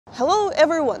Hello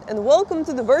everyone and welcome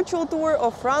to the virtual tour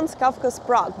of Franz Kafka's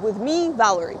Prague with me,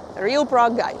 Valerie, a real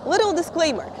Prague guy. Little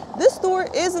disclaimer, this tour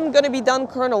isn't going to be done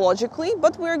chronologically,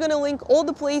 but we're going to link all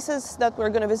the places that we're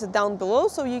going to visit down below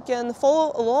so you can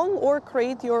follow along or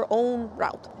create your own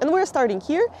route. And we're starting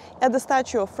here at the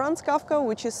statue of Franz Kafka,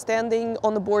 which is standing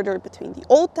on the border between the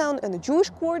Old Town and the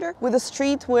Jewish quarter, with a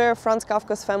street where Franz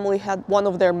Kafka's family had one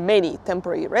of their many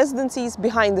temporary residencies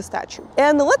behind the statue.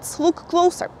 And let's look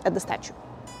closer at the statue.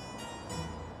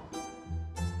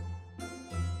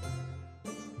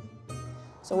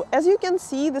 So as you can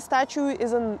see, the statue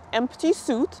is an empty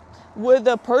suit with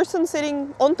a person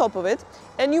sitting on top of it,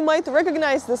 and you might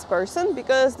recognize this person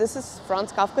because this is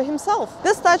Franz Kafka himself.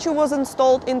 This statue was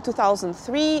installed in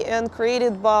 2003 and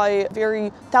created by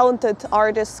very talented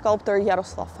artist sculptor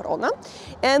Jaroslav Rona,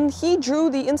 and he drew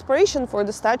the inspiration for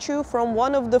the statue from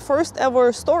one of the first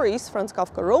ever stories Franz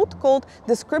Kafka wrote called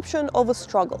Description of a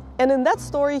Struggle. And in that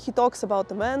story he talks about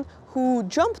the man who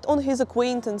jumped on his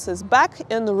acquaintance's back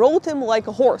and rode him like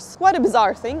a horse. Quite a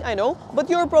bizarre thing, I know, but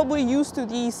you're probably used to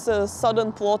these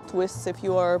sudden plot twists if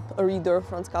you are a reader of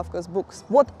Franz Kafka's books.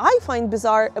 What I find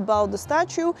bizarre about the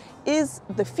statue is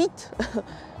the feet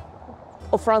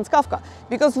of Franz Kafka,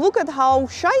 because look at how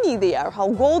shiny they are, how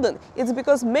golden. It's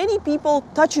because many people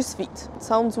touch his feet. It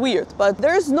sounds weird, but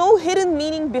there's no hidden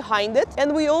meaning behind it,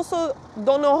 and we also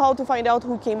don't know how to find out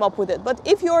who came up with it. But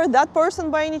if you're that person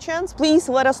by any chance, please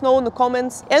let us know in the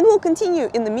comments, and we'll continue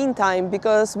in the meantime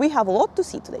because we have a lot to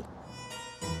see today.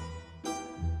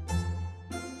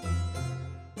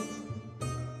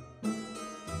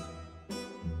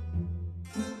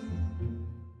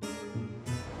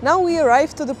 Now we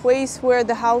arrived to the place where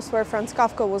the house where Franz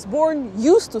Kafka was born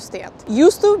used to stand.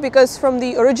 Used to, because from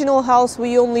the original house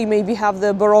we only maybe have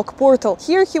the Baroque portal.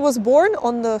 Here he was born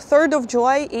on the 3rd of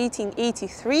July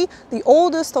 1883, the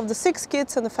oldest of the 6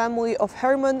 kids in the family of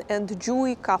Hermann and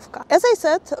Julie Kafka. As I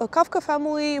said, the Kafka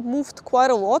family moved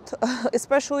quite a lot,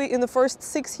 especially in the first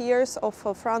 6 years of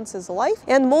Franz's life,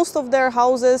 and most of their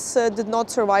houses did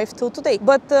not survive till today.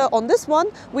 But on this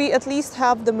one we at least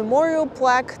have the memorial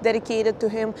plaque dedicated to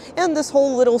him, and this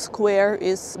whole little square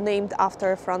is named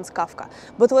after Franz Kafka.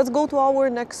 But let's go to our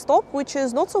next stop, which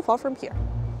is not so far from here.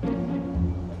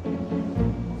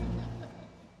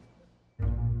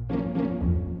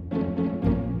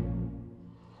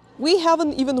 We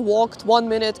haven't even walked 1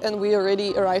 minute and we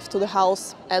already arrived to the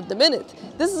house at the minute.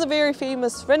 This is a very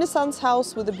famous Renaissance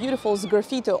house with a beautiful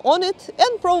sgraffito on it,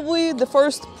 and probably the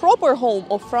first proper home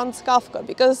of Franz Kafka,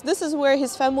 because this is where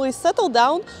his family settled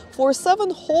down for 7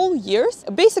 whole years,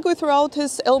 basically throughout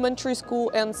his elementary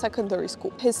school and secondary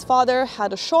school. His father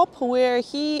had a shop where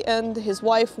he and his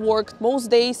wife worked most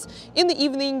days. In the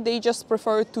evening they just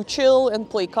preferred to chill and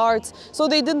play cards, so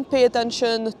they didn't pay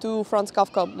attention to Franz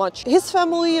Kafka much. His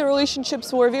family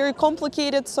relationships were very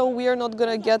complicated, so we are not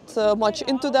gonna get much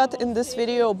into that in this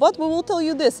video, but we will tell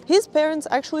you this. His parents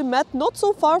actually met not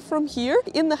so far from here,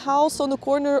 in the house on the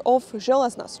corner of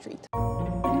Železná Street.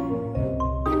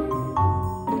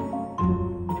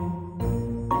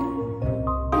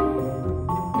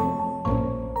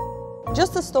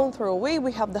 Just a stone throw away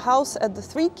we have the house at the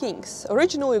Three Kings,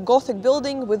 originally a Gothic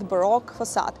building with Baroque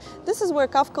facade. This is where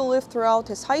Kafka lived throughout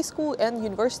his high school and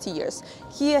university years.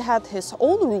 He had his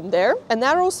own room there, a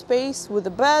narrow space with a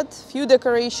bed, few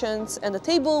decorations, and a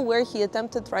table where he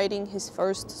attempted writing his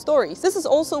first stories. This is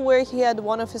also where he had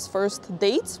one of his first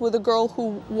dates with a girl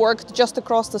who worked just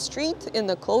across the street in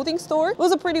a clothing store. It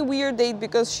was a pretty weird date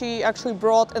because she actually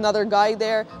brought another guy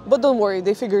there, but don't worry,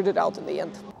 they figured it out in the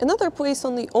end. Another place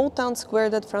on the Old Town Square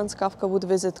that Franz Kafka would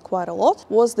visit quite a lot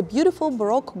was the beautiful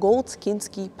Baroque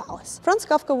Goldskinski Palace. Franz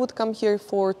Kafka would come here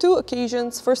for 2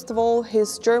 occasions. First of all,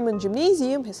 his German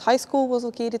gymnasium, his high school, was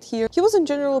located here. He was in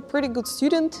general a pretty good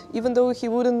student, even though he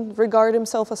wouldn't regard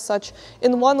himself as such.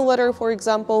 In one letter, for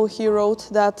example, he wrote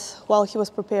that while he was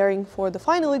preparing for the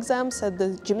final exams at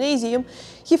the gymnasium,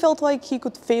 he felt like he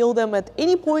could fail them at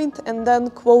any point and then,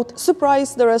 quote,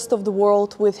 surprise the rest of the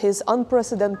world with his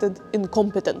unprecedented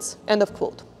incompetence, end of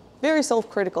quote. Very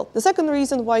self-critical. The second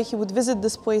reason why he would visit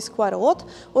this place quite a lot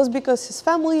was because his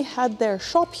family had their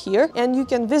shop here, and you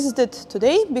can visit it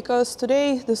today because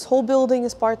today this whole building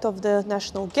is part of the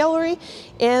National Gallery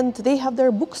and they have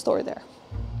their bookstore there.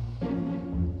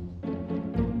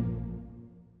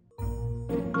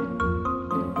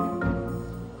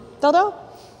 Ta-da!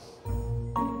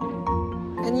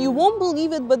 And you won't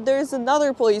believe it, but there's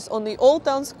another place on the Old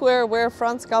Town Square where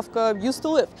Franz Kafka used to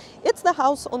live. It's the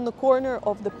house on the corner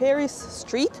of the Paris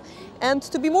Street, And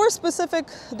to be more specific,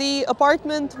 the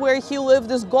apartment where he lived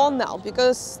is gone now,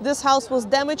 because this house was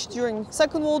damaged during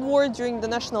Second World War, during the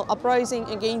national uprising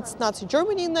against Nazi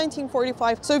Germany in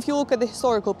 1945. So if you look at the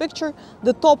historical picture,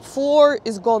 the top floor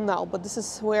is gone now, but this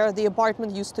is where the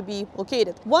apartment used to be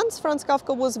located. Once Franz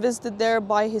Kafka was visited there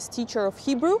by his teacher of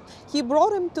Hebrew. He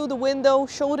brought him to the window,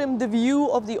 showed him the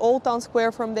view of the Old Town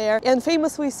Square from there, and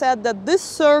famously said that this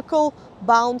circle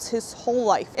bounds his whole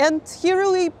life. And he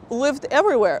really lived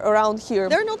everywhere around here.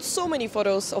 There are not so many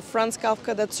photos of Franz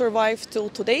Kafka that survive till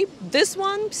today. This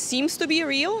one seems to be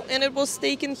real, and it was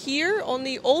taken here on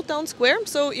the Old Town Square.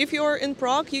 So if you're in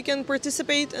Prague, you can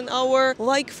participate in our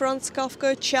Like Franz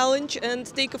Kafka challenge and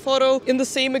take a photo in the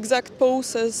same exact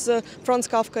pose as Franz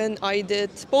Kafka and I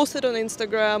did. Post it on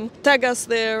Instagram, tag us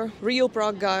there, Real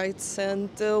Prague Guides, and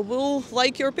we'll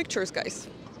like your pictures, guys.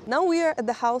 Now we are at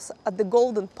the house at the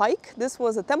Golden Pike. This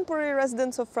was a temporary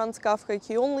residence of Franz Kafka.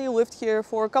 He only lived here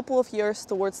for a couple of years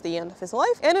towards the end of his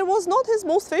life. And it was not his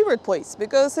most favorite place,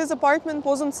 because his apartment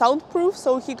wasn't soundproof,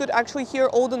 so he could actually hear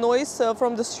all the noise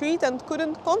from the street and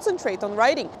couldn't concentrate on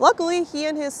writing. Luckily, he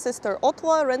and his sister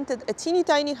Otla rented a teeny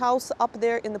tiny house up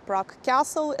there in the Prague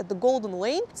Castle at the Golden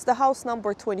Lane. It's the house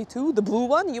number 22, the blue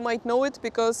one. You might know it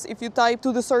because if you type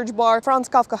to the search bar Franz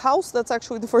Kafka house, that's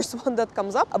actually the first one that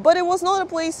comes up. But it was not a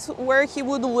place where he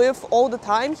would live all the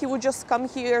time. He would just come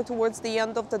here towards the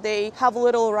end of the day, have a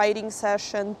little writing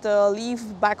session, and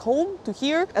leave back home to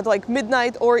here at like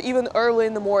midnight or even early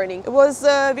in the morning. It was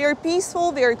very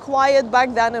peaceful, very quiet.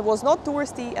 Back then it was not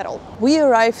touristy at all. We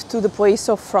arrived to the place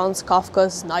of Franz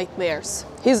Kafka's nightmares,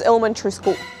 his elementary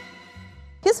school.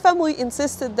 His family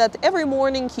insisted that every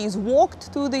morning he's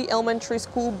walked to the elementary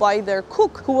school by their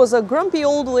cook, who was a grumpy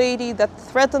old lady that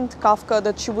threatened Kafka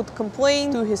that she would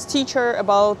complain to his teacher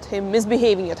about him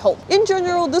misbehaving at home. In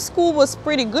general, the school was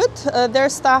pretty good. Their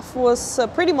staff was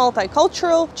pretty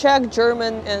multicultural, Czech,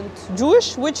 German and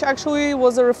Jewish, which actually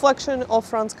was a reflection of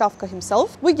Franz Kafka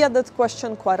himself. We get that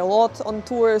question quite a lot on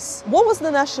tours. What was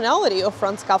the nationality of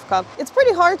Franz Kafka? It's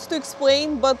pretty hard to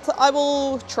explain, but I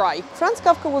will try. Franz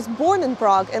Kafka was born in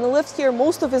Prague and lived here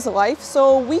most of his life,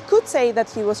 so we could say that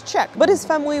he was Czech. But his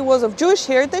family was of Jewish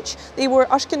heritage. They were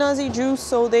Ashkenazi Jews,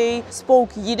 so they spoke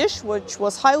Yiddish, which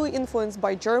was highly influenced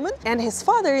by German. And his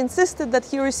father insisted that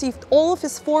he received all of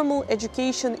his formal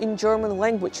education in German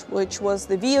language, which was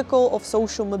the vehicle of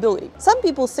social mobility. Some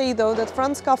people say, though, that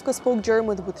Franz Kafka spoke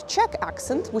German with Czech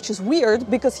accent, which is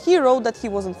weird because he wrote that he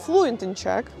wasn't fluent in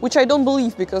Czech, which I don't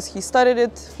believe because he studied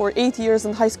it for 8 years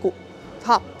in high school.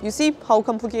 Ha! You see how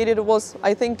complicated it was?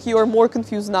 I think you are more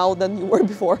confused now than you were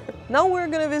before. Now we're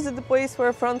gonna visit the place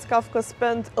where Franz Kafka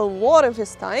spent a lot of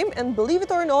his time, and believe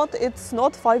it or not, it's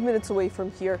not 5 minutes away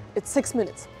from here. It's 6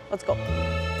 minutes. Let's go.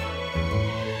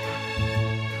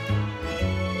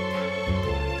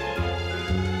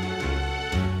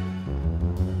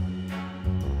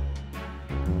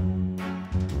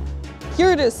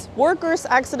 Here it is, Workers'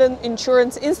 Accident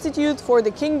Insurance Institute for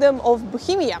the Kingdom of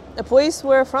Bohemia, a place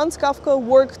where Franz Kafka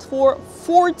worked for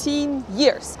 14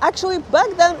 years. Actually, back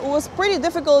then it was pretty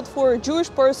difficult for a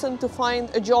Jewish person to find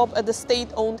a job at the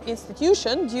state-owned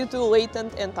institution due to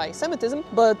latent anti-Semitism,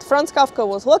 but Franz Kafka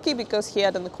was lucky because he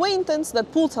had an acquaintance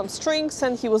that pulled some strings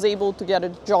and he was able to get a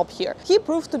job here. He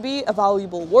proved to be a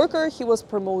valuable worker, he was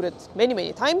promoted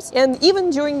many times, and even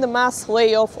during the mass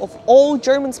layoff of all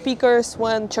German speakers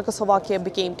when Czechoslovakia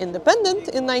became independent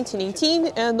in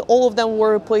 1918 and all of them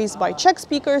were replaced by Czech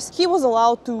speakers, he was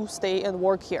allowed to stay and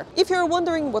work here. If you're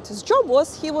wondering what his job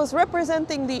was, he was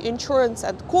representing the insurance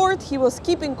at court, he was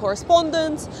keeping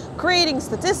correspondence, creating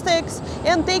statistics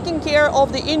and taking care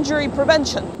of the injury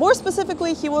prevention. More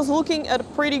specifically, he was looking at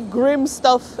pretty grim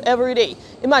stuff every day.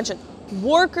 Imagine,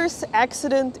 Workers'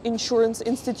 Accident Insurance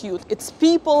Institute. It's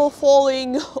people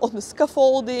falling on the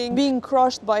scaffolding, being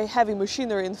crushed by heavy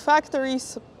machinery in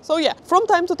factories. So yeah, from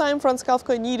time to time Franz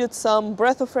Kafka needed some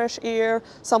breath of fresh air,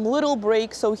 some little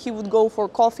break, so he would go for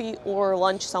coffee or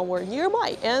lunch somewhere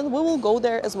nearby, and we will go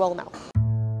there as well now.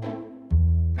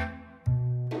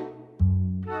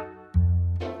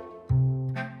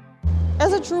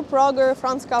 As a true Praguer,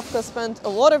 Franz Kafka spent a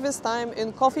lot of his time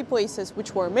in coffee places,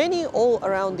 which were many all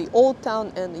around the Old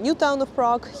Town and the New Town of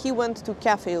Prague. He went to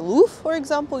Café Louvre, for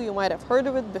example, you might have heard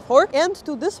of it before, and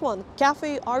to this one,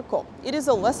 Café Arco. It is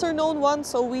a lesser known one,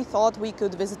 so we thought we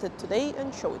could visit it today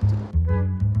and show it to you.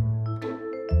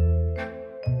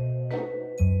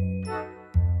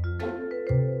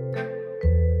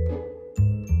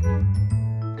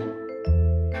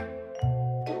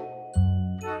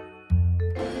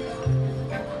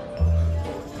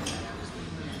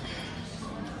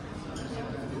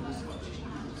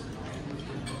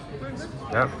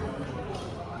 Yeah.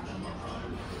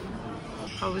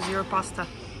 How was your pasta?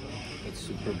 It's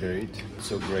super great. It's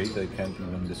so great I can't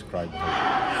even describe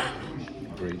how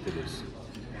great it is.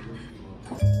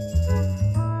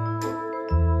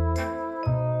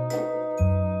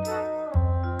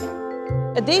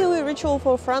 A daily ritual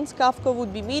for Franz Kafka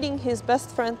would be meeting his best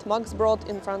friend Max Brod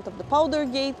in front of the Powder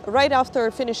Gate right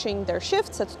after finishing their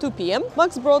shifts at 2 p.m.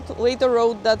 Max Brod later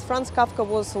wrote that Franz Kafka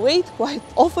was late quite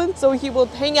often, so he would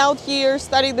hang out here,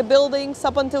 study the buildings,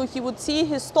 up until he would see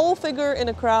his tall figure in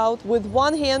a crowd with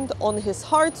one hand on his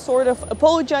heart, sort of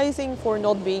apologizing for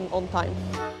not being on time.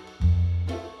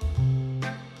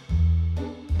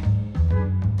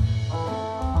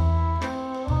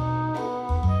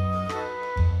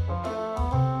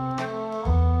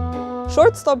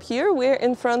 Short stop here, we're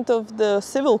in front of the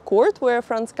civil court where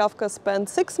Franz Kafka spent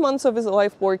 6 months of his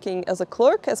life working as a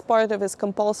clerk as part of his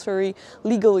compulsory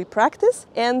legally practice.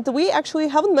 And we actually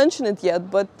haven't mentioned it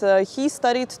yet, but he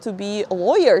studied to be a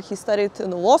lawyer. He studied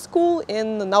in a law school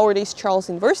in nowadays Charles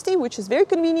University, which is very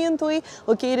conveniently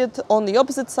located on the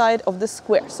opposite side of the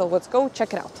square. So let's go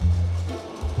check it out.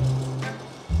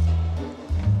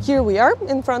 Here we are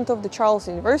in front of the Charles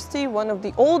University, one of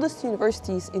the oldest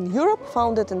universities in Europe,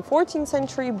 founded in 14th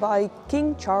century by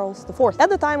King Charles IV. At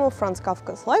the time of Franz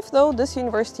Kafka's life, though, this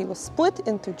university was split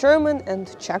into German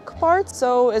and Czech parts.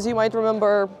 So, as you might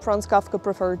remember, Franz Kafka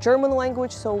preferred German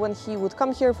language, so when he would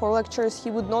come here for lectures, he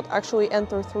would not actually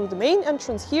enter through the main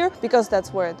entrance here, because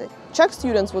that's where the Czech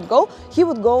students would go. He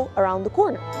would go around the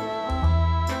corner.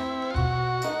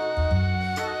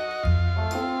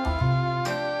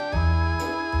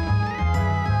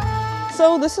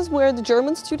 So this is where the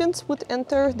German students would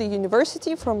enter the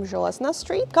university from Železná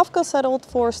Street. Kafka settled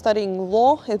for studying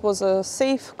law. It was a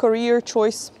safe career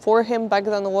choice for him. Back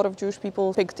then, a lot of Jewish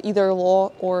people picked either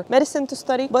law or medicine to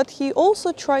study. But he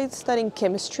also tried studying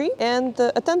chemistry and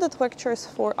attended lectures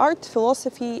for art,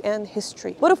 philosophy and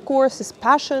history. But of course, his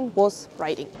passion was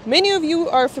writing. Many of you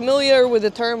are familiar with the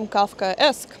term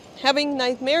Kafkaesque, having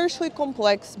nightmarishly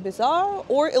complex, bizarre,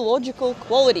 or illogical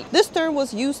quality. This term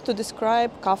was used to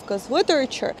describe Kafka's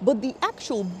literature, but the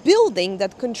actual building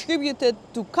that contributed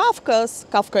to Kafka's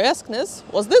Kafkaesqueness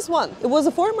was this one. It was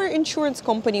a former insurance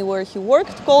company where he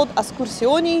worked called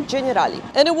Ascursioni Generali.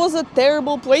 And it was a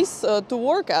terrible place to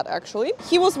work at, actually.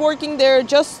 He was working there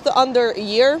just under a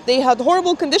year. They had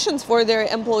horrible conditions for their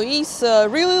employees,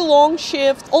 really long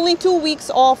shift, only 2 weeks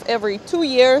off every 2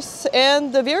 years,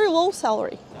 and a very low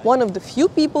salary. One of the few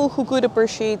people who could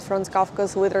appreciate Franz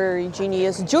Kafka's literary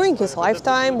genius during his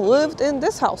lifetime lived in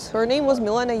this house. Her name was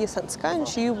Milena Jesenská and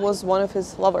she was one of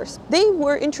his lovers. They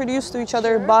were introduced to each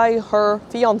other by her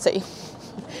fiancé.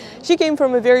 She came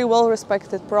from a very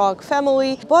well-respected Prague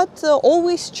family, but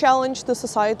always challenged the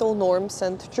societal norms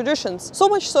and traditions. So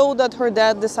much so that her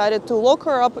dad decided to lock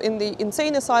her up in the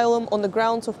insane asylum on the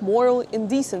grounds of moral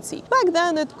indecency. Back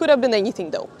then, it could have been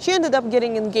anything though. She ended up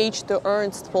getting engaged to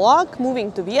Ernst Polak,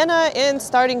 moving to Vienna and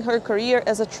starting her career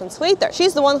as a translator.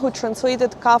 She's the one who translated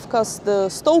Kafka's The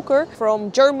Stoker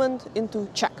from German into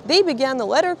Czech. They began a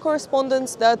letter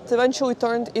correspondence that eventually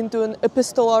turned into an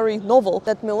epistolary novel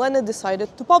that Milena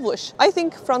decided to publish. I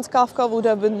think Franz Kafka would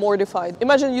have been mortified.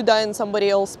 Imagine you die and somebody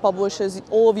else publishes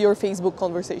all of your Facebook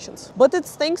conversations. But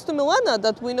it's thanks to Milena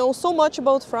that we know so much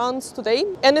about Franz today,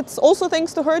 and it's also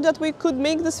thanks to her that we could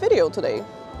make this video today.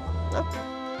 Yeah.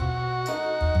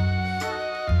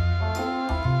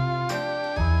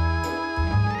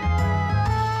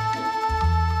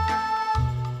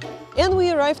 And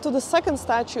we arrived to the second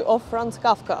statue of Franz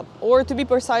Kafka, or to be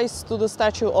precise, to the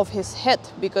statue of his head,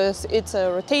 because it's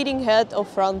a rotating head of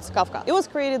Franz Kafka. It was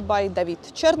created by David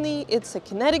Černý. It's a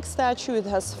kinetic statue. It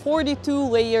has 42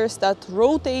 layers that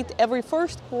rotate every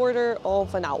first quarter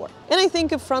of an hour. And I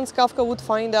think if Franz Kafka would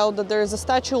find out that there is a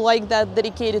statue like that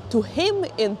dedicated to him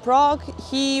in Prague,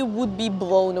 he would be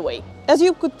blown away. As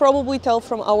you could probably tell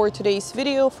from our today's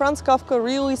video, Franz Kafka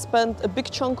really spent a big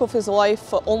chunk of his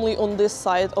life only on this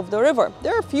side of the river.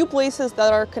 There are a few places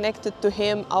that are connected to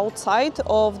him outside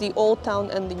of the Old Town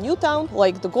and the New Town,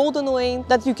 like the Golden Lane,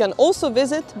 that you can also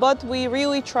visit, but we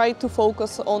really try to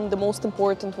focus on the most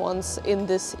important ones in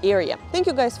this area. Thank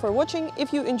you guys for watching.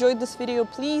 If you enjoyed this video,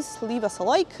 please leave us a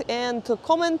like and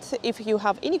comment if you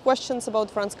have any questions about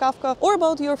Franz Kafka or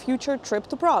about your future trip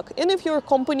to Prague. And if you're a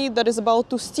company that is about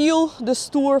to steal this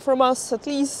tour from us, at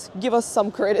least give us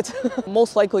some credit.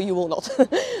 Most likely you will not.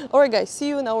 Alright guys, see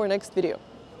you in our next video.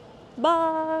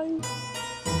 Bye!